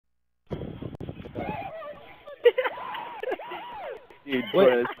Dude,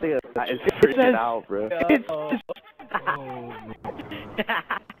 bro, it's freaking out, bro.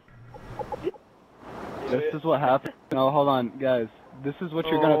 This is what happens. No, hold on, guys. This is what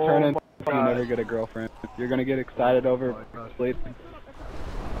you're gonna turn into if you never get a girlfriend. You're gonna get excited over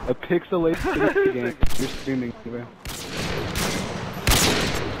a pixelated game. You're streaming, bro.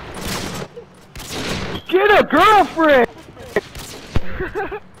 Get a girlfriend!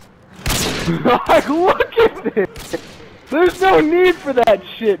 Like, look at this! There's no need for that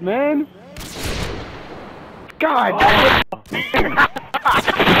shit, man! God!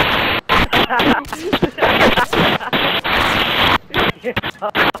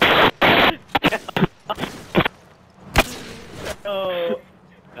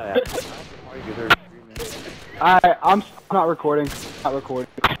 I'm not recording. Not recording.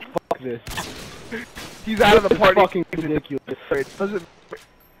 Fuck this. He's out of the party. Fucking ridiculous.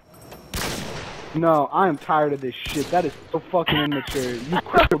 No, I am tired of this shit. That is so fucking immature. You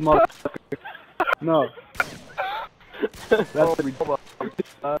crippled motherfucker. No. That's ridiculous.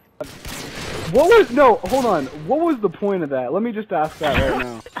 What was, no, hold on. What was the point of that? Let me just ask that right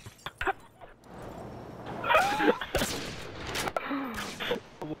now.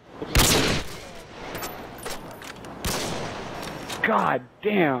 God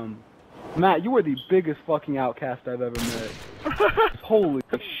damn. Matt, you are the biggest fucking outcast I've ever met. Holy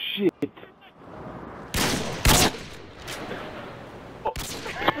shit.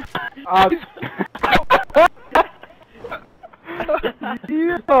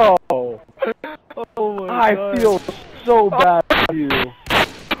 Yo! Oh my God. I feel so bad for you.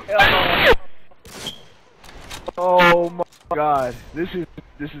 Oh my God. This is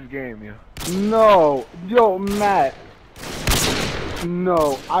game, yo. No. Yo, Matt.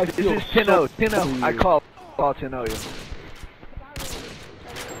 No, I feel This is so 10-0. I call 10-0, yo.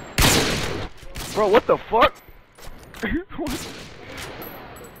 Bro, what the fuck?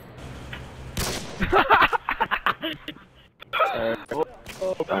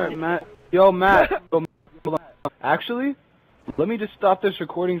 Alright, Matt. Yo, Matt. Hold on. Actually, let me just stop this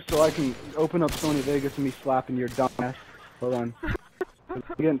recording so I can open up Sony Vegas and me slapping your dumb ass. Hold on. I'm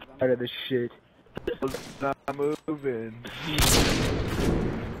getting tired of this shit. Not moving.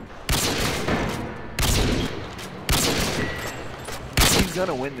 He's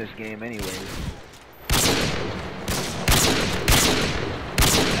gonna win this game anyways.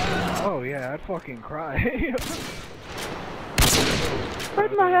 Oh yeah, I'd fucking cry.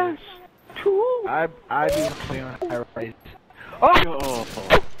 Hurt my ass. Too. I do play on high rise. Oh!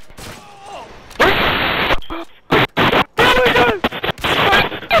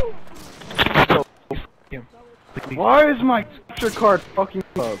 Why is my capture card fucking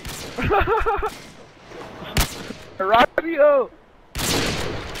up? Radio!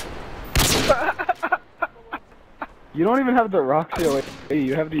 You don't even have the Roxio 8,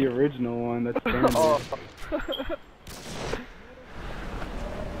 you have the original one, that's standard. Oh.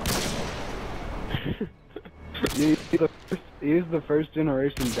 He's the first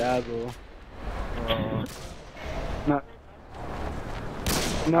generation Dazzle. No,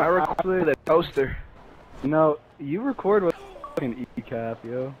 I recorded the toaster. No, you record with fucking E-cap,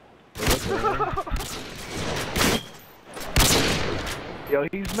 yo. Yo,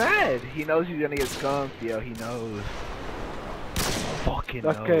 he's mad. He knows he's gonna get skunked, yo. He knows. Fucking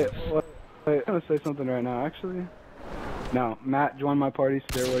knows. Okay, wait, I'm gonna say something right now, actually. No, Matt, join my party.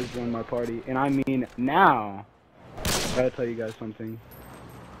 Steroids, join my party. And I mean now. I gotta tell you guys something.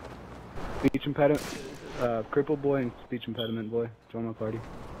 Speech impediment, crippled boy and speech impediment boy, join my party.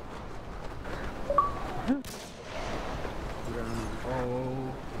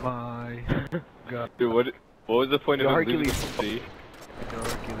 Oh my God. Dude, what was the point of Hxrcules? Hxrcules,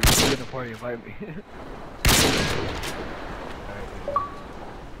 Hxrcules, you in the party, invite me.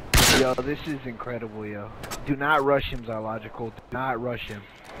 Yo, this is incredible, yo. Do not rush him, Zilogical. Do not rush him.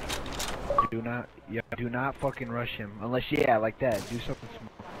 Do not fucking rush him. Unless, yeah, like that. Do something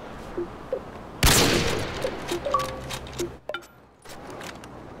small.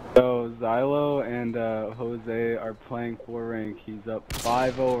 So, Xylo and Hozay are playing 4 rank. He's up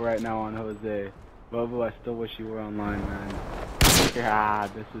 5-0 right now on Hozay. Bobo, I still wish you were online, man.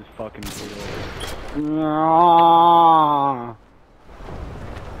 God, this is fucking brutal.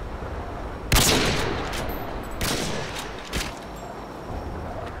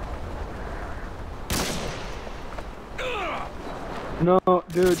 No,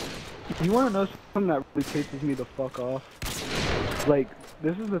 dude, you wanna know something that really pisses me the fuck off? Like,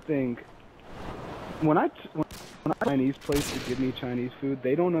 this is the thing. When I Chinese place to give me Chinese food,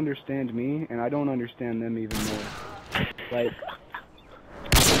 they don't understand me, and I don't understand them even more. Like,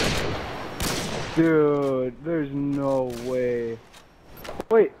 dude, there's no way.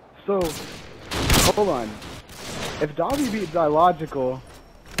 Wait, so, hold on. If Davi beat Zilogical,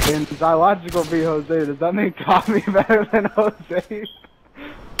 and Zilogical beat Hozay, does that make Davi better than Hozay?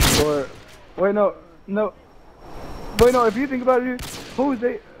 Or, wait, no, if you think about it,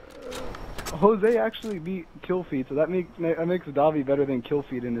 Hozay actually beat Killfeed, so that makes Davi better than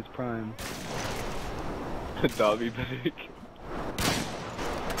Killfeed in his prime. Davi better.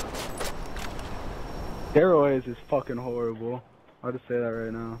 Steroids is fucking horrible. I'll just say that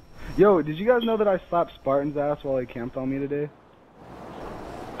right now. Yo, did you guys know that I slapped Spartan's ass while he camped on me today?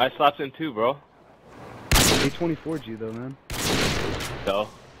 I slapped him too, bro. He 24'd you though, man. No.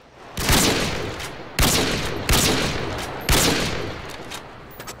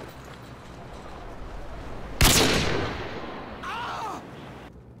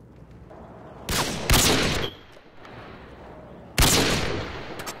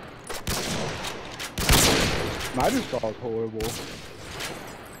 My just saw is horrible.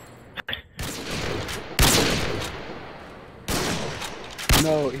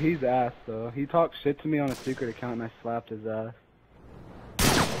 No, he's ass though. He talked shit to me on a secret account and I slapped his ass.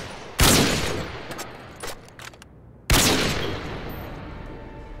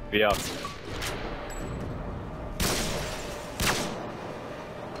 Yeah.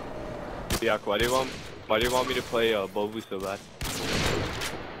 Yak, why do you want me to play Bobu so bad?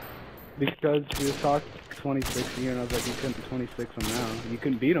 Because he was talking 26 here and I was like, you couldn't 26 him now. You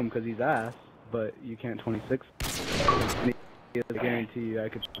couldn't beat him because he's ass, but you can't 26 him. I guarantee you I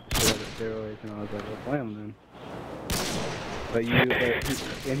could put the shit out of steroids, and I was like, well, play him then. But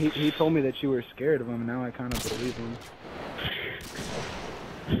he told me that you were scared of him, and now I kind of believe him.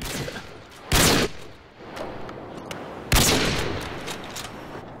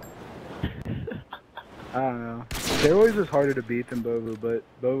 I don't know. Steroids is harder to beat than Bobu,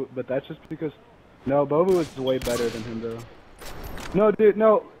 but that's just because. No, Bobu is way better than him though. No, dude,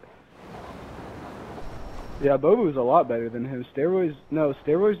 no. Yeah, Bobu is a lot better than him. Steroids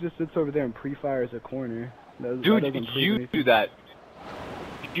just sits over there and pre-fires a corner. Dude, you do that.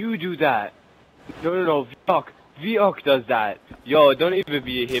 You do that. No, Viok does that. Yo, don't even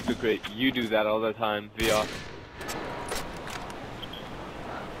be a hypocrite. You do that all the time, Viok.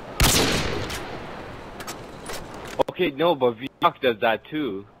 Okay, no, but Viok does that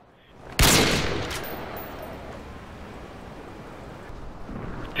too.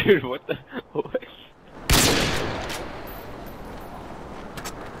 Dude, what the... What?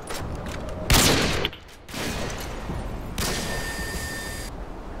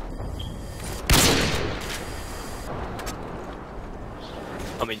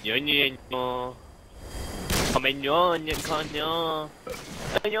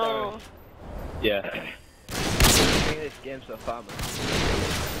 Yeah. This game's so fun.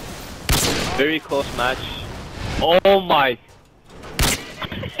 Very close match. Oh my.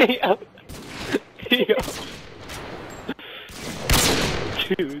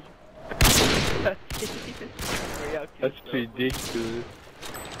 Dude. That's ridiculous.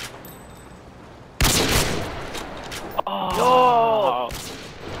 Oh. No.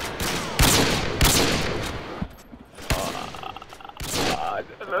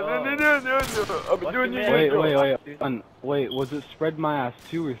 Wait, was it Spread My Ass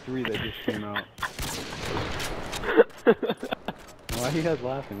 2 or 3 that just came out? Why are you guys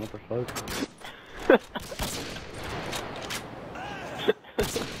laughing? What the fuck?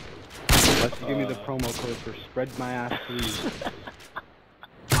 Unless you give me the promo code for Spread My Ass 3.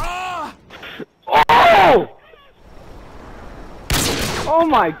 Oh! Oh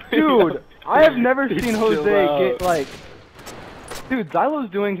my dude! I have never seen Hozay get like... Dude, Zylo's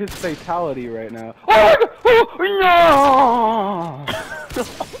doing his fatality right now. Oh, no!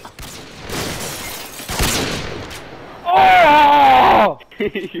 Oh!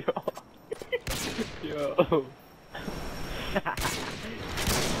 Yo.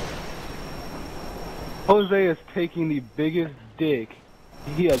 Hozay is taking the biggest dick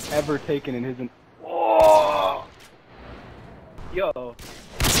he has ever taken in his... Oh! Yo.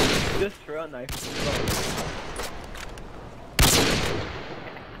 Just throw a knife.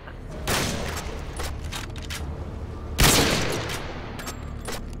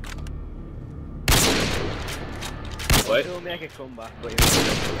 What? It'll make a comeback, but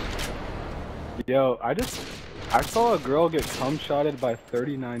Yo, I saw a girl get cum-shotted by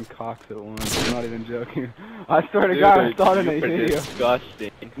 39 cocks at once. I'm not even joking. I swear to God, I saw it in a video.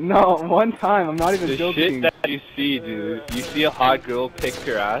 Disgusting. No, one time. I'm not even The joking. shit that you see, dude. You see a hot girl pick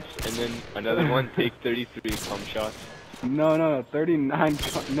her ass, and then another one take 33 cum shots. No,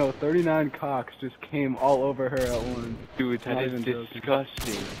 39 cocks just came all over her at once. Dude, that is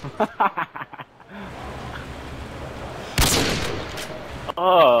disgusting.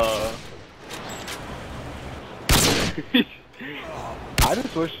 Oh. I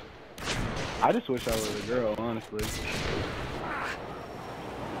just wish I was a girl, honestly.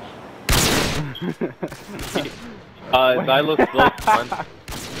 Zilo's close, man.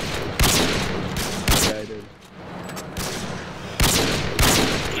 Yeah, I did.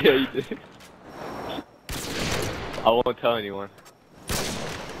 Yeah, you did. I won't tell anyone.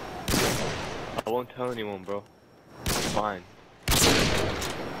 I won't tell anyone, bro. It's fine.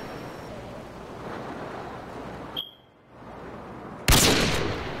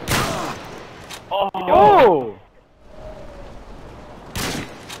 Oh!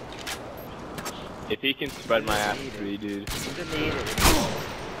 If he can spread my ass free, dude.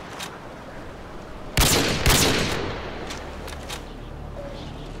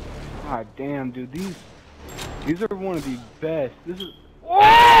 God damn, dude, these are one of the best. This is.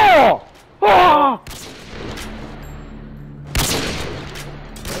 Oh! Oh!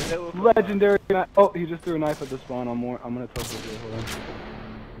 Legendary. Oh, he just threw a knife at the spawn. I'm gonna tell Hozay. Hold on.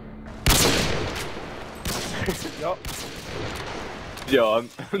 Yup. Yo, I'm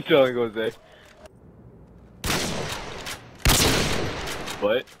telling Hozay.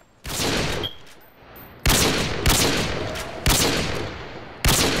 What?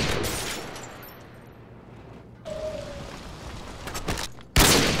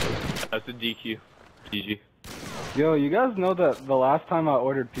 That's a DQ. GG. Yo, you guys know that the last time I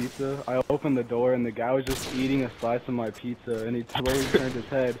ordered pizza, I opened the door and the guy was just eating a slice of my pizza, and he slowly turned his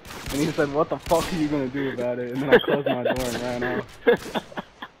head, and he said, "What the fuck are you gonna do about it?" And then I closed my door and ran out.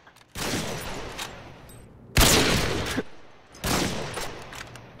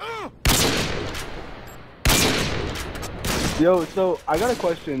 Yo, so I got a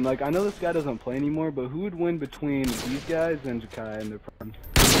question. Like, I know this guy doesn't play anymore, but who would win between these guys and Jakai in their prime?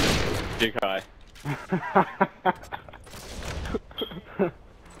 Jakai.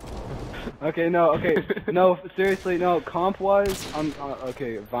 Okay, no, seriously, no, comp-wise, I'm,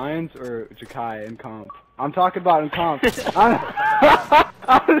 okay, Vines or Jakai in comp? I'm talking about in comp.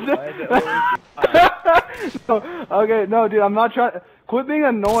 No, okay, no, dude, I'm not trying, quit being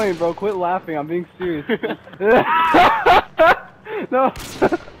annoying, bro, quit laughing, I'm being serious. No.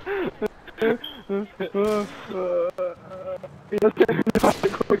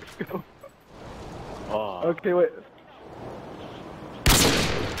 Quick scope. Oh. Okay, wait.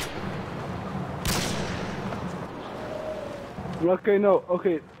 Okay, no,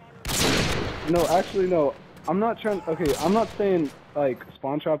 okay. No, actually, no. I'm not trying, okay, I'm not saying, like,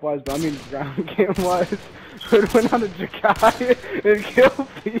 spawn trap wise, but I mean ground game wise. It went on a Jakai and kill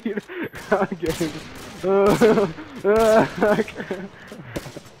feed ground game.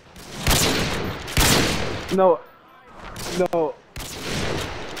 No,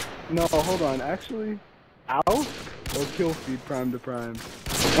 hold on, actually, Alf or kill feed prime to prime?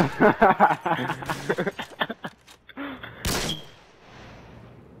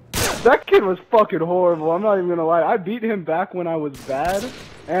 That kid was fucking horrible, I'm not even gonna lie. I beat him back when I was bad,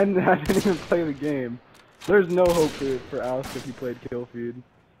 and I didn't even play the game. There's no hope for Alf if he played kill feed.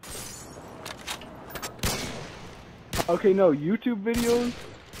 Okay, no, YouTube videos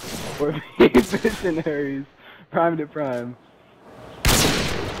or visionaries, prime to prime.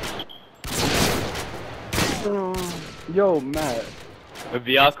 Yo, Matt.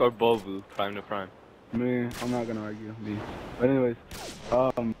 Viak or Bovu, prime to prime. Me, I'm not gonna argue. Me. But anyways,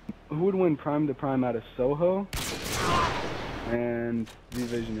 who would win prime to prime out of Soho and the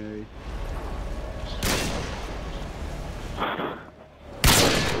Visionaries?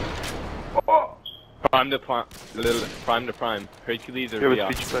 Prime to prime, Hxrcules or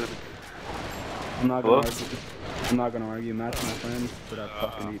Viak. I'm not gonna argue. I'm not gonna argue. Matt's my friend, but I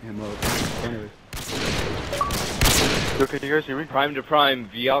fucking eat him up. Anyways. Yo, can you guys hear me? Prime to prime,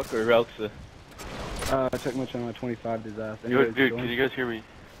 Viak or Relxa. Check my channel at 25 disaster. Yo, dude, can you guys hear me?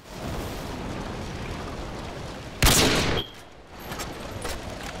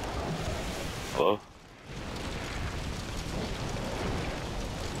 Hello?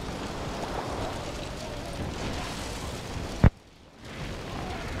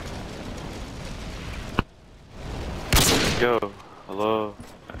 Yo, hello?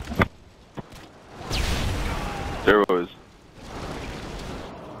 There was.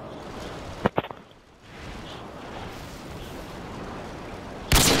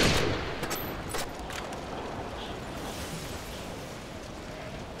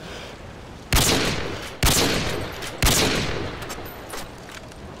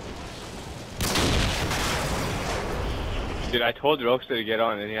 Dude, I told Rockstar to get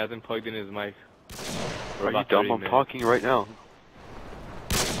on and he hasn't plugged in his mic. Are you dumb? I'm talking right now.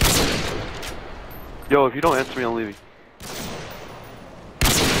 Yo, if you don't answer me, I'm leaving.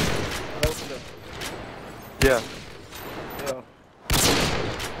 Yeah. Yo.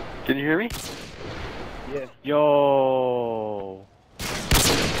 Can you hear me? Yeah. Yo.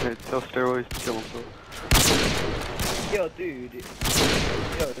 Okay, tell steroids to kill himself. Yo, dude. Yo,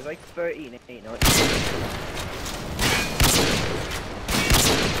 there's like 13 ain't no.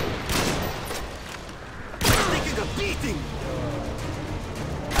 Taking a beating.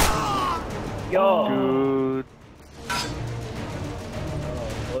 Yo. Dude. Oh,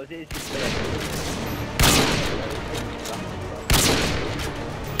 Hozay is just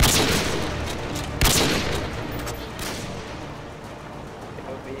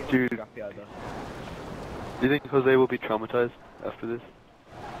Dude. Do you think Hozay will be traumatized after this?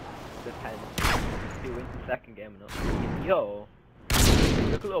 Depends. If he wins the second game or not. Yo.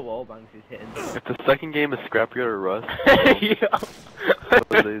 Look at the wall bangs he's hitting. If the second game is Scrapyard or Rust, Yo.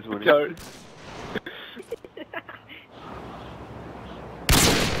 Hozay's winning. Yo.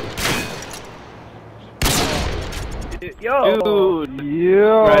 Yo. Dude.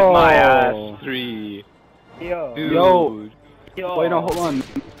 Yo. Red my ass 3. Yo. Dude. Yo. Wait, no, hold on.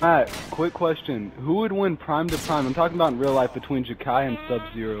 Matt, quick question. Who would win prime to prime? I'm talking about in real life between Jakai and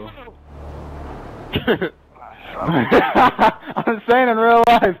Sub-Zero. I'm saying in real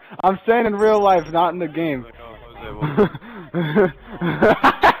life. I'm saying in real life, not in the game.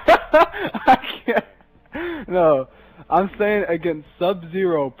 I can't. No, I'm saying against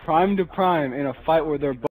Sub-Zero, prime to prime, in a fight where they're both